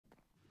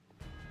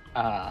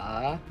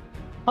Hi,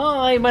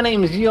 my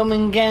name is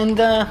Jormun.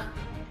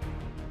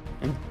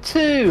 And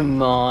to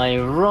my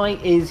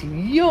right is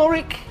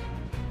Yorick.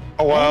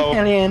 Hello. And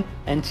Hellion.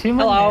 And to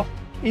my left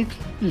is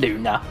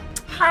Luna.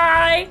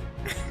 Hi.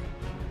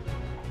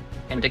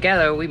 And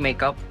together we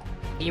make up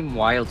Team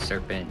Wild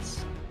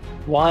Serpents.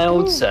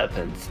 Wild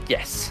Serpents,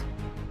 yes.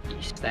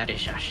 Yes, that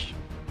is us.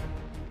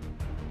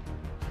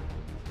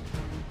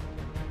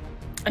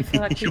 I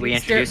feel like Should we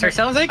introduce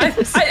ourselves?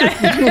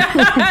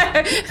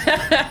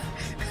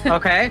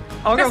 Okay,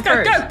 I'll go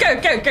first. Go.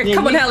 Yeah,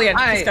 Come on, Hellion.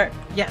 Let's go.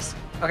 Yes.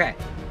 Okay.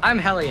 I'm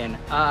Hellion.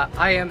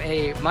 I am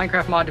a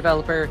Minecraft mod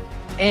developer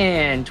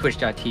and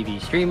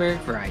Twitch.tv streamer,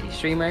 variety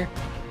streamer.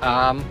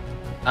 I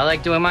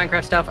like doing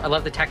Minecraft stuff. I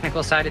love the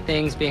technical side of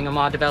things, being a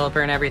mod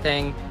developer and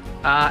everything.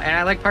 And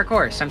I like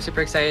parkour, so I'm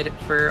super excited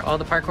for all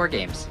the parkour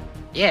games.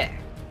 Yeah.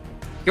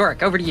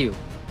 Yorick, over to you.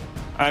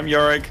 I'm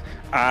Yorick.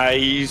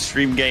 I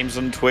stream games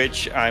on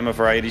Twitch. I'm a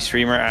variety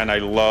streamer, and I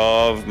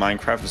love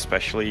Minecraft,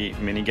 especially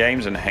mini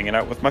games and hanging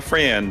out with my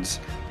friends.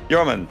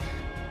 Jormun.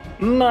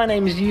 My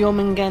name is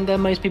Jormun.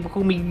 Most people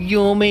call me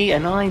Yormi,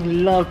 and I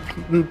love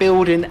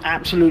building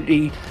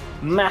absolutely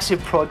massive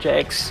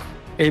projects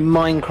in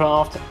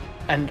Minecraft,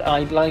 and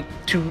I like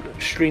to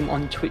stream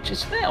on Twitch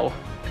as well.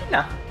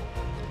 Luna.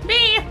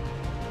 Me.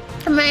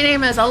 My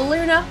name is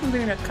Luna.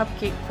 Luna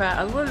Cupcake for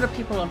a lot of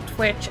people on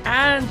Twitch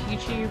and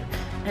YouTube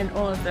and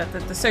all of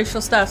the social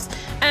stuffs.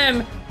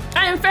 I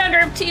am founder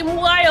of Team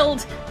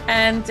Wild,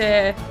 and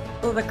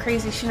all the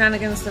crazy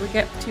shenanigans that we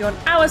get to on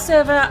our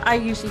server. I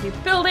usually do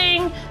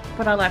building,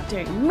 but I like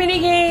doing mini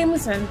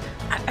games, and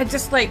I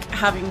just like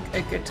having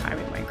a good time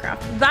in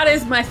Minecraft. That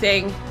is my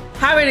thing.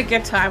 Having a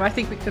good time. I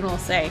think we can all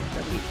say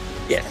that we.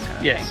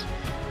 Yes.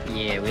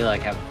 Yeah, we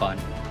like having fun.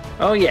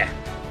 Oh yeah.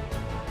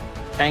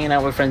 Hanging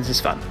out with friends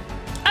is fun.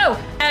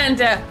 Oh, and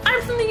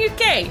I'm from the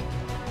UK.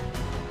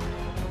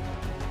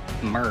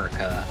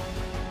 America.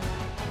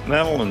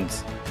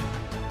 Netherlands.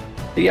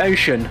 The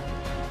ocean.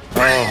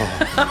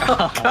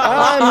 Oh.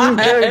 I'm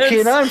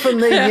joking. I'm from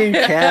the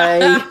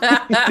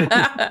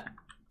UK.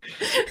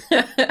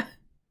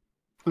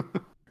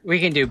 We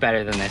can do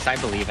better than this. I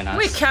believe in us.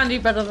 We can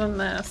do better than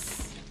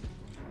this.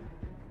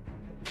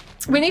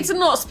 We need to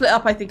not split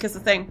up, I think, is the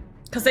thing.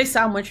 Because they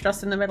sandwiched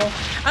us in the middle.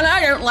 And I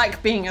don't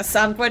like being a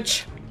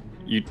sandwich.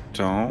 You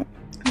don't?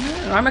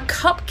 No, I'm a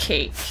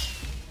cupcake.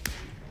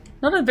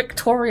 Not a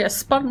Victoria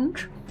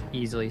sponge.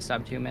 Easily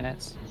sub 2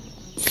 minutes.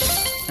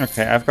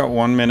 Okay, I've got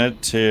 1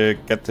 minute to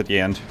get to the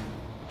end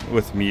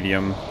with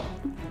medium.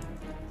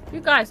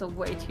 You guys are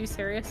way too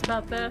serious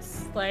about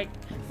this. Like,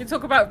 you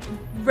talk about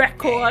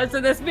records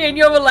and this, me and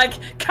you were like,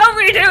 can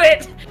we do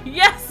it?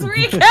 Yes,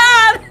 we can!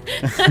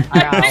 I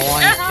got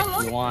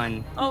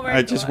 151. Oh my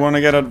I just God. want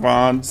to get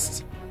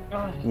advanced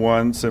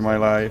once in my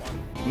life.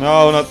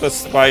 No, not the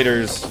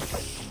spiders.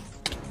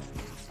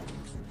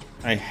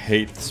 I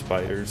hate the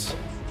spiders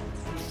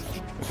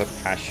with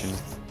a passion.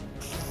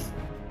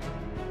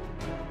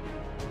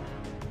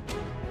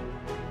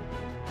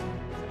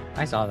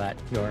 I saw that,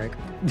 Yorick.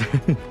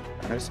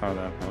 I saw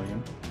that, Hellion.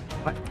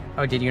 What?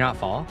 Oh, did you not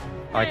fall?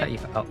 Oh, I thought you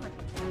fell.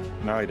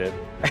 No, I did.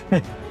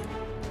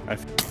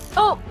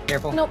 Oh!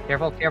 Careful, Nope.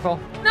 careful.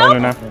 Bye,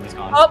 Luna. Luna's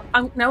gone.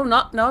 Oh, no,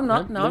 not.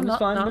 Luna's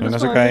fine, No,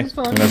 Luna's Luna's fine, okay. Luna's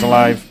fine. Luna's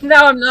alive. no,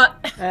 I'm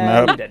not.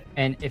 Nope. You did.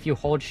 And if you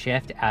hold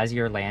shift as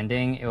you're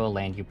landing, it will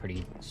land you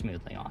pretty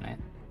smoothly on it.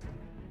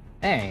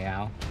 There you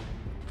go.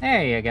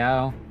 There you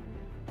go.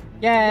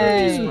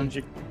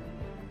 Yay!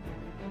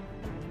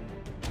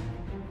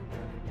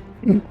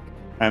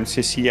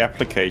 MCC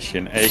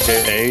application,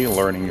 aka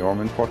learning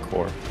Jormun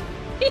parkour.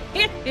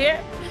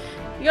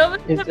 You're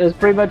It's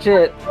pretty much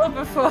it.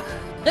 before.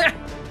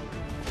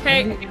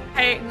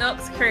 Hey,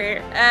 Nox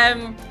crew.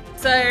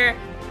 So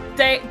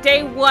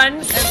day 1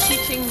 of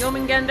teaching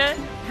Jormungandr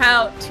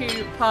how to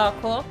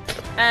parkour.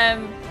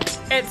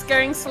 It's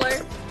going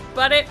slow,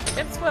 but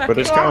it's working. But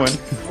it's going.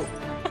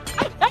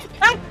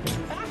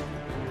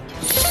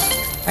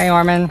 Hey,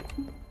 Orman.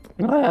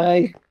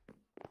 Hi.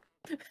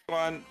 Come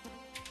on.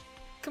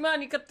 Come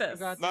on, you got this.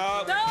 No. No!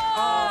 Oh, you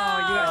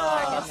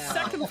got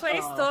second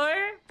place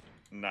though.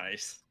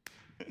 Nice.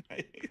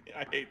 I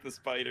hate the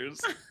spiders.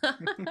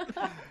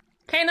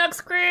 Hey Nox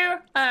crew,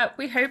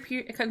 we hope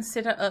you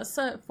consider us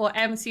for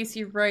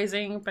MCC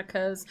Rising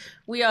because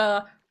we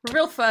are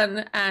real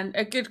fun and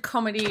a good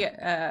comedy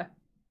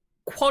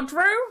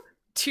quadro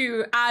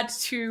to add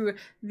to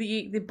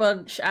the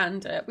bunch,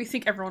 and we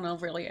think everyone will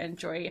really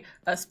enjoy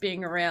us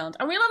being around,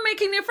 and we love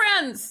making new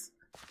friends.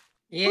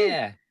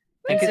 Yeah.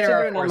 And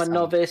considering I'm a foursome.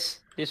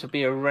 novice, this would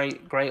be a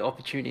great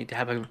opportunity to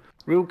have a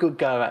real good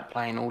go at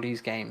playing all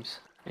these games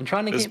and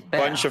trying to This get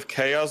better. bunch of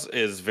chaos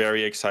is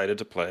very excited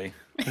to play.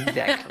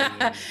 Exactly.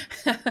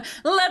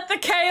 Let the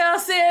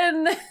chaos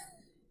in.